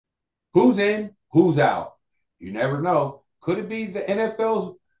Who's in? Who's out? You never know. Could it be the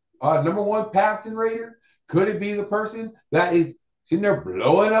NFL's number one passing rater? Could it be the person that is sitting there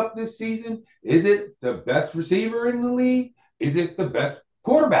blowing up this season? Is it the best receiver in the league? Is it the best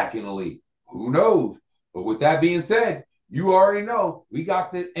quarterback in the league? Who knows? But with that being said, you already know we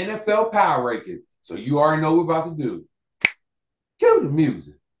got the NFL power ranking. So you already know what we're about to do. Cue the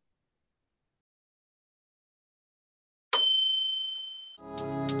music.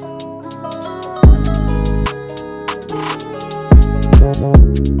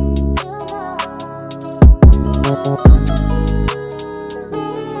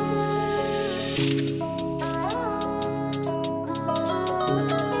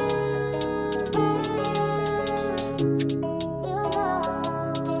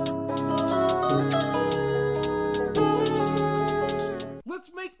 Let's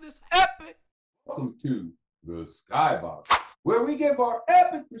make this epic. Welcome to the Skybox, where we give our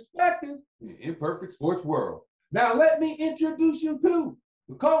epic perspective in the imperfect sports world. Now, let me introduce you to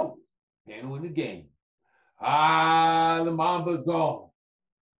the coldest panel in the game. The Mamba's gone.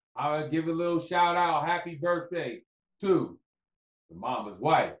 I'm going to give a little shout out, happy birthday to the Mamba's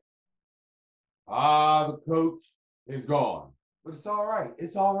wife. The coach is gone. But it's all right.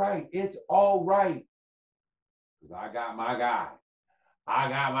 It's all right. It's all right. Because I got my guy. I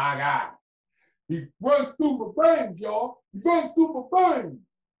got my guy. He runs through my veins, y'all. He runs through my veins.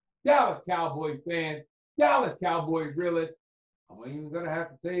 Dallas Cowboys fan, Dallas Cowboys realist. I'm even going to have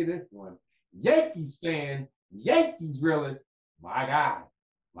to say this one. Yankees fan, Yankees realist. My guy,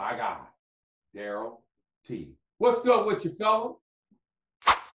 Daryl T. What's good with you, fella?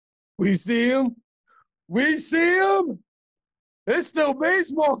 We see him. We see him. It's still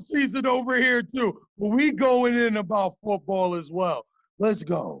baseball season over here, too. But we going in about football as well. Let's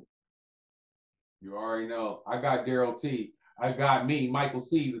go. You already know. I got Daryl T. I got me, Michael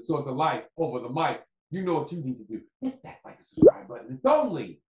C., the source of life, over the mic. You know what you need to do. Hit that like and subscribe button. It's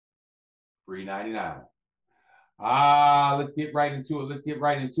only $3.99. Let's get right into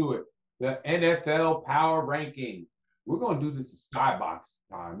it. The NFL Power Ranking. We're going to do this Skybox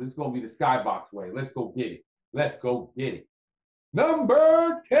time. This is going to be the Skybox way. Let's go get it.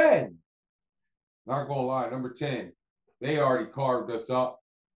 Number 10. Not going to lie, number 10. They already carved us up.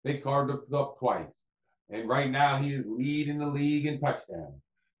 They carved us up twice. And right now, he is leading the league in touchdowns.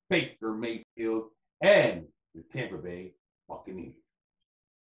 Baker Mayfield and the Tampa Bay Buccaneers.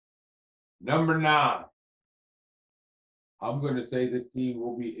 Number 9. I'm going to say this team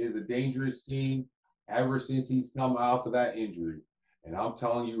is a dangerous team ever since he's come out of that injury. And I'm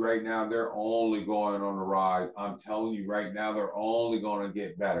telling you right now, they're only going on the rise. I'm telling you right now, they're only going to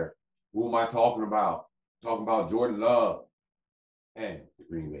get better. Who am I talking about? I'm talking about Jordan Love and the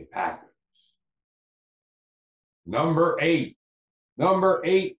Green Bay Packers. Number 8. Number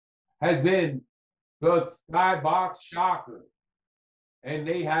 8 has been the Skybox Shocker. And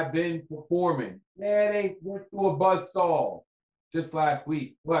they have been performing. Yeah, they went through a buzzsaw just last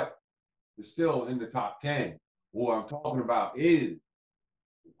week, but they're still in the top 10. What I'm talking about is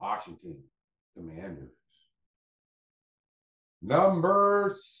the Washington Commanders.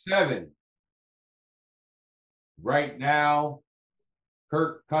 Number 7. Right now,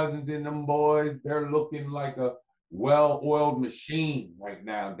 Kirk Cousins and them boys, they're looking like a well-oiled machine right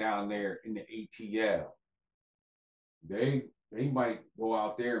now down there in the ATL. They might go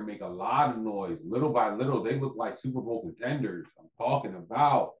out there and make a lot of noise. Little by little, they look like Super Bowl contenders. I'm talking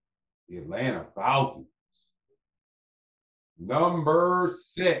about the Atlanta Falcons. Number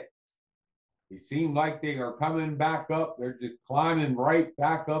 6. It seems like they are coming back up. They're just climbing right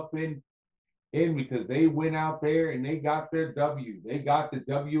back up in because they went out there and they got their W. They got the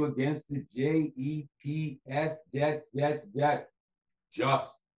W against the Jets.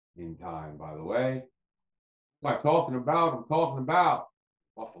 Just in time, by the way. What I'm talking about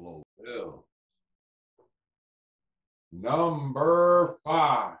Buffalo Bills. Number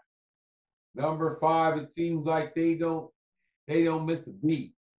 5. Number 5, it seems like they don't miss a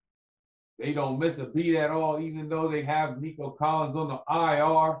beat. They don't miss a beat at all, even though they have Nico Collins on the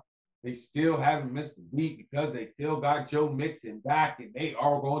IR. They still haven't missed a beat because they still got Joe Mixon back, and they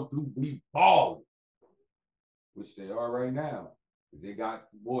are going to be balling, which they are right now. They got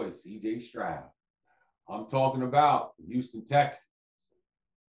boys, CJ Stroud. I'm talking about Houston Texans.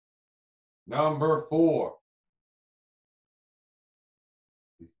 Number 4.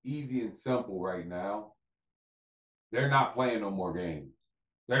 It's easy and simple right now. They're not playing no more games.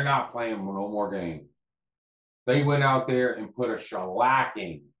 They went out there and put a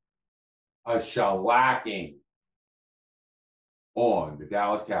shellacking on the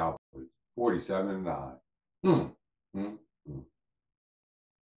Dallas Cowboys, 47-9.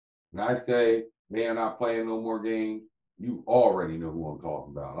 When I say they are not playing no more games, you already know who I'm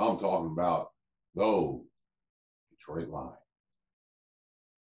talking about. I'm talking about those Detroit Lions.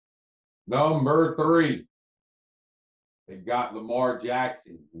 Number 3, they got Lamar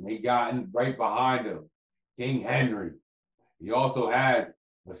Jackson, and they got right behind him King Henry. He also had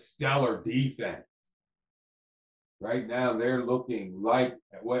a stellar defense. Right now, they're looking like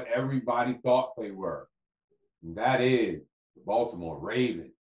what everybody thought they were. And that is the Baltimore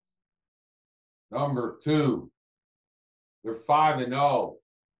Ravens. Number 2, they're 5-0.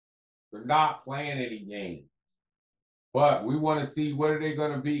 They're not playing any games. But we want to see what are they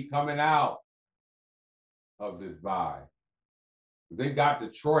going to be coming out of this bye. They got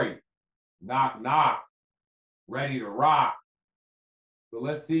Detroit, knock, knock, ready to rock. So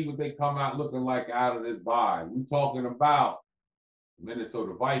let's see what they come out looking like out of this bye. We're talking about the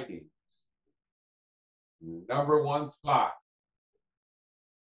Minnesota Vikings. Number 1 spot.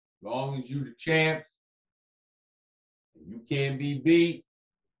 As long as you the champs, and you can't be beat,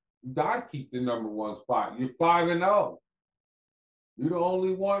 you got to keep the number 1 spot. You're 5-0. You're the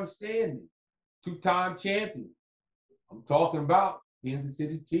only one standing. 2-time champion. I'm talking about Kansas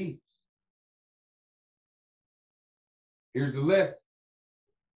City Chiefs. Here's the list.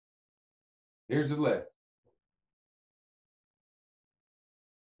 Here's the list.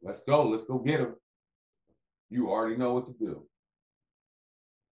 Let's go. Let's go get them. You already know what to do.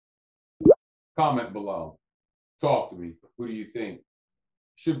 Comment below. Talk to me. Who do you think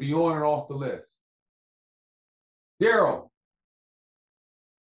should be on and off the list? Daryl,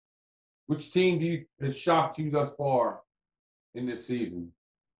 which team has shocked you thus far in this season?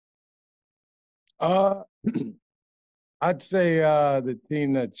 Uh, I'd say the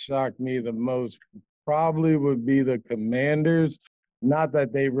team that shocked me the most probably would be the Commanders. Not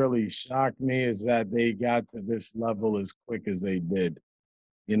that they really shocked me, is that they got to this level as quick as they did.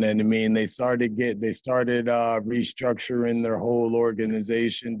 You know what I mean? They started restructuring their whole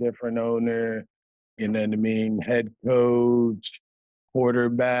organization, different owner, you know what I mean, head coach,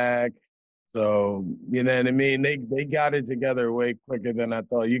 quarterback. So, you know what I mean? They got it together way quicker than I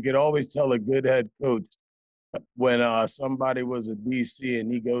thought. You could always tell a good head coach when somebody was a DC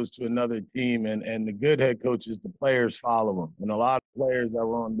and he goes to another team, and the good head coaches, the players follow him. And a lot of players that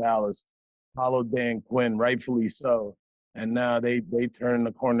were on Dallas followed Dan Quinn, rightfully so. And now they turned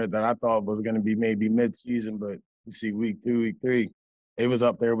the corner that I thought was going to be maybe mid-season, but you see week 2, week 3, it was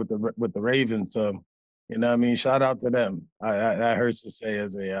up there with the Ravens. So, you know what I mean? Shout out to them. That hurts to say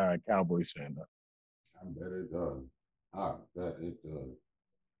as a Cowboys fan, though. I bet it does. I bet it does.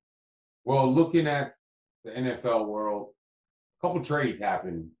 Well, looking at the NFL world, a couple trades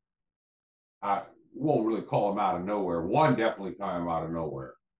happened. I won't really call them out of nowhere. One definitely came out of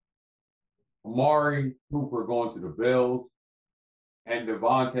nowhere. Amari Cooper going to the Bills and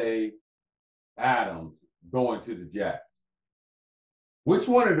Devontae Adams going to the Jets. Which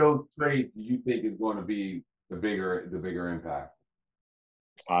one of those trades do you think is going to be the bigger impact?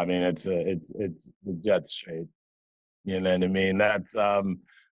 I mean, it's the Jets trade. You know what I mean? That's I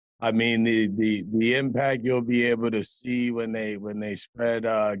mean the impact you'll be able to see when they spread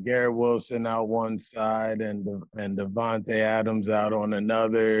Garrett Wilson out one side and Devontae Adams out on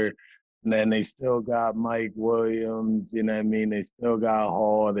another. And then they still got Mike Williams, you know what I mean? They still got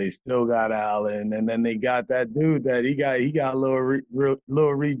Hall, they still got Allen, and then they got that dude that he got a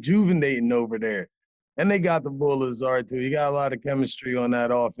little rejuvenating over there. And they got the Bull Lazard too. He got a lot of chemistry on that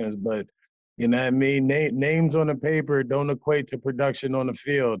offense, but you know what I mean? Names on the paper don't equate to production on the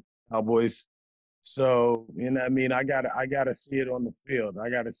field, Cowboys. So, you know what I mean? I gotta see it on the field. I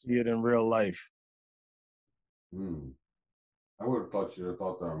gotta see it in real life. I would have thought you'd have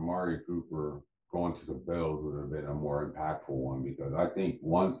thought that Amari Cooper going to the Bills would have been a more impactful one, because I think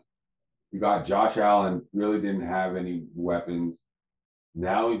once you got Josh Allen really didn't have any weapons.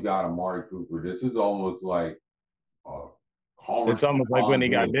 Now he's got Amari Cooper. This is almost like a calmer It's almost like when he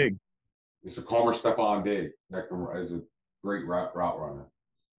got Diggs. It's a calmer Stephon Diggs that is a great route runner.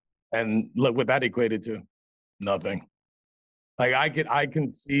 And look what that equated to. Nothing. Like I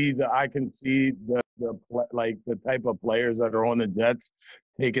can see the like the type of players that are on the Jets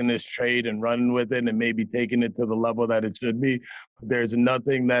taking this trade and running with it and maybe taking it to the level that it should be. But there's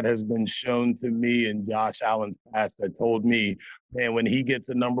nothing that has been shown to me in Josh Allen's past that told me, man, when he gets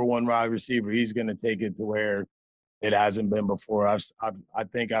a number 1 wide receiver, he's going to take it to where it hasn't been before. I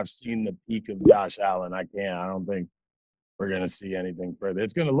think I've seen the peak of Josh Allen. I don't think we're going to see anything further.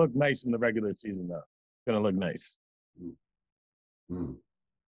 It's going to look nice in the regular season, though. It's going to look nice.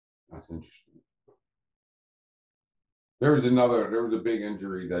 That's interesting. There was a big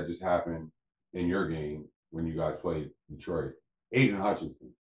injury that just happened in your game when you guys played Detroit. Aiden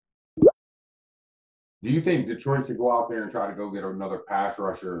Hutchinson. Do you think Detroit should go out there and try to go get another pass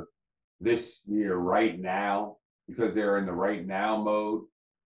rusher this year, right now, because they're in the right now mode?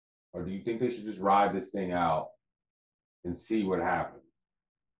 Or do you think they should just ride this thing out and see what happens?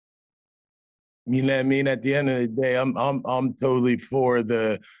 You know what I mean? At the end of the day, I'm totally for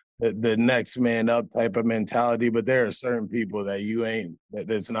the next man up type of mentality, but there are certain people that you ain't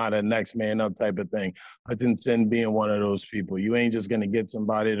that's not a next man up type of thing. Hutchinson being one of those people. You ain't just gonna get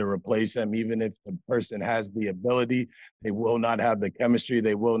somebody to replace him, even if the person has the ability. They will not have the chemistry.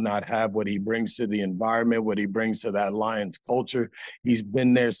 They will not have what he brings to the environment, what he brings to that Lions culture. He's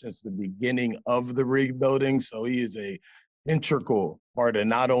been there since the beginning of the rebuilding, so he is a integral part of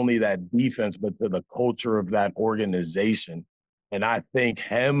not only that defense, but to the culture of that organization. And I think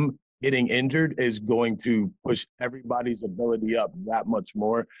him getting injured is going to push everybody's ability up that much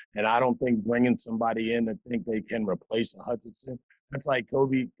more. And I don't think bringing somebody in to think they can replace a Hutchinson. That's like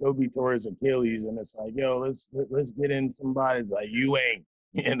Kobe tore his Achilles, and it's like, yo, let's get in somebody's like, you ain't.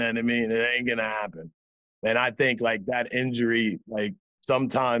 You know what I mean? It ain't gonna happen. And I think like that injury, like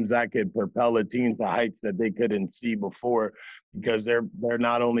sometimes that could propel a team to heights that they couldn't see before, because they're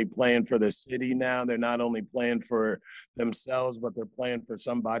not only playing for the city now, they're not only playing for themselves, but they're playing for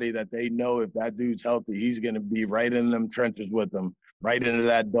somebody that they know if that dude's healthy, he's going to be right in them trenches with them, right into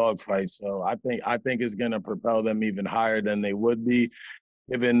that dogfight. So I think it's going to propel them even higher than they would be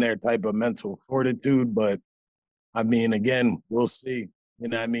given their type of mental fortitude. But I mean, again, we'll see. You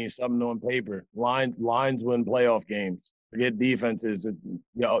know what I mean? Something on paper. Lines win playoff games. Forget defenses.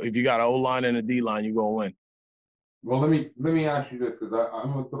 If you got an O-line and a D-line, you going to win. Well, let me ask you this, because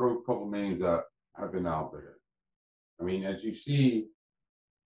I'm going to throw a couple names that have been out there. I mean, as you see,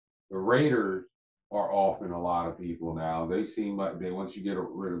 the Raiders are offing a lot of people now. They seem like once you get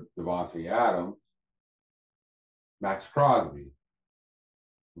rid of Devontae Adams, Max Crosby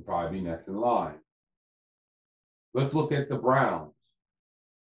will probably be next in line. Let's look at the Browns.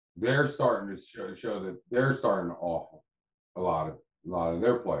 They're starting to show that they're starting to offer a lot of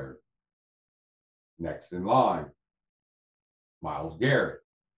their players. Next in line, Myles Garrett.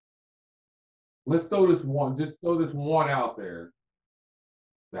 Let's throw this one out there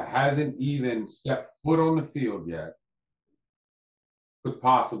that hasn't even stepped foot on the field yet, could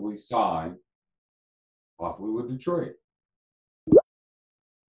possibly sign, possibly with Detroit.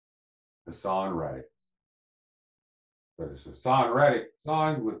 Hassan Reddick. But if Hassan Reddick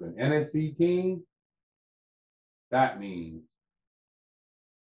signs with an NFC team, that means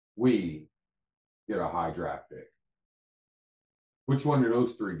we get a high draft pick. Which one of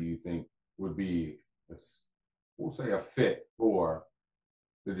those three do you think would be, we'll say, a fit for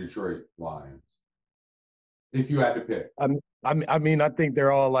the Detroit Lions, if you had to pick? I mean, I think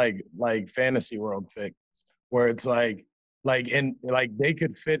they're all like fantasy world fits, where it's like they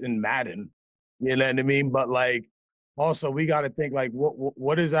could fit in Madden, you know what I mean? But like, also we got to think like,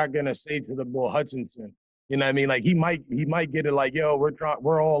 what is that gonna say to the Bull Hutchinson? You know what I mean? Like he might get it like, yo,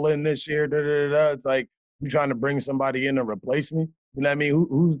 we're all in this year. Da, da, da, da. It's like you trying to bring somebody in to replace me. You know what I mean?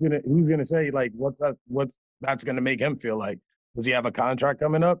 Who's gonna say like what's that's gonna make him feel like? Does he have a contract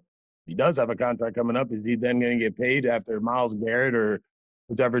coming up? He does have a contract coming up. Is he then going to get paid after Myles Garrett or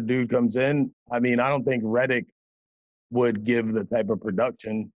whichever dude comes in? I mean, I don't think Reddick would give the type of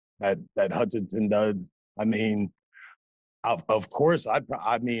production that Hutchinson does. I mean, of course, I'd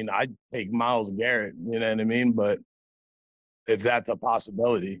take Myles Garrett. You know what I mean? But if that's a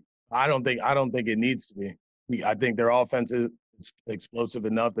possibility, I don't think it needs to be. I think their offense is explosive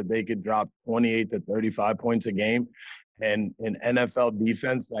enough that they could drop 28 to 35 points a game, and an NFL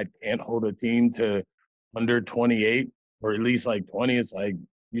defense that can't hold a team to under 28 or at least like 20, it's like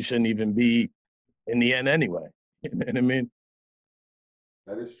you shouldn't even be in the end anyway. You know what I mean?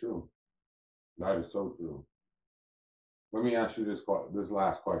 That is true. That is so true. Let me ask you this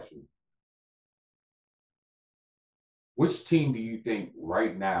last question. Which team do you think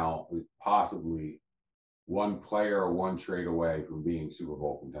right now is possibly one player or one trade away from being Super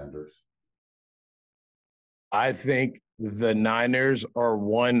Bowl contenders? I think the Niners are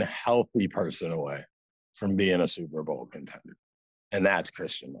one healthy person away from being a Super Bowl contender, and that's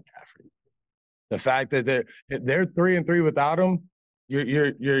Christian McCaffrey. The fact that they're 3-3 without him,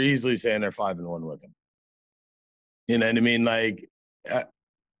 you're easily saying they're 5-1 with him. You know what I mean? Like,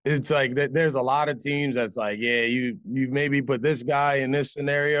 it's like there's a lot of teams that's like, yeah, you maybe put this guy in this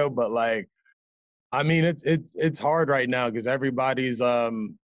scenario, but like, I mean, it's hard right now because everybody's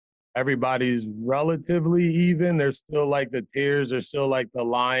relatively even. There's still like the tiers. There's still like the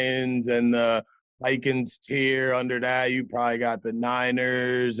Lions and the Vikings tier. Under that, you probably got the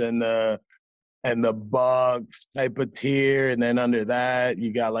Niners and the Bucks type of tier, and then under that,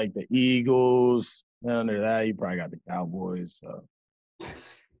 you got like the Eagles, And under that, you probably got the Cowboys. So.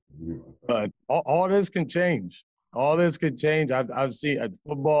 But all this can change. All this could change. I've seen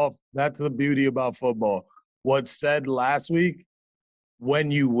football. That's the beauty about football. What's said last week,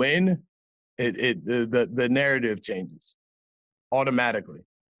 when you win, the narrative changes automatically.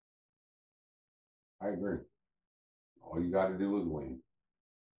 I agree. All you got to do is win.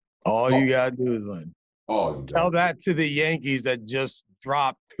 All you gotta do is win. Tell that to the Yankees that just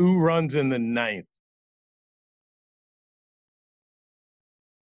dropped 2 runs in the 9th.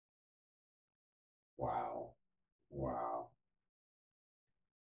 Wow. Wow.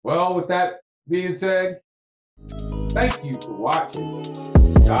 Well, with that being said, thank you for watching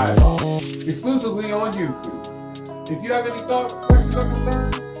Skybox exclusively on YouTube. If you have any thoughts, questions, or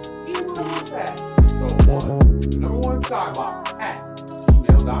concerns, email us at #1 Skybox at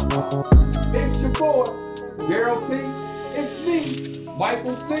gmail.com. It's your boy, Gerald T. It's me,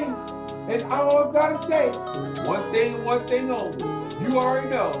 Michael C. And all I've got to say, one thing only. You already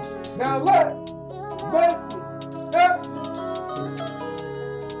know. Now let's make it happen.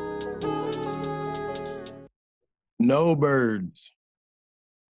 No birds.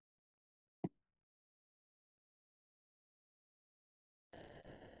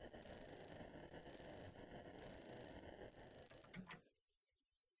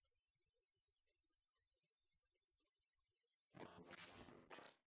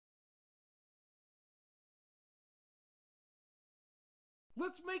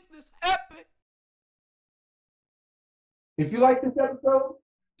 Let's make this epic. If you like this episode,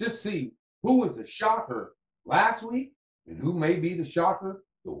 just see who was the shocker last week and who may be the shocker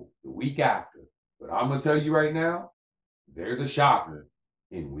the week after. But I'm going to tell you right now, there's a shocker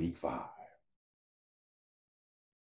in week 5.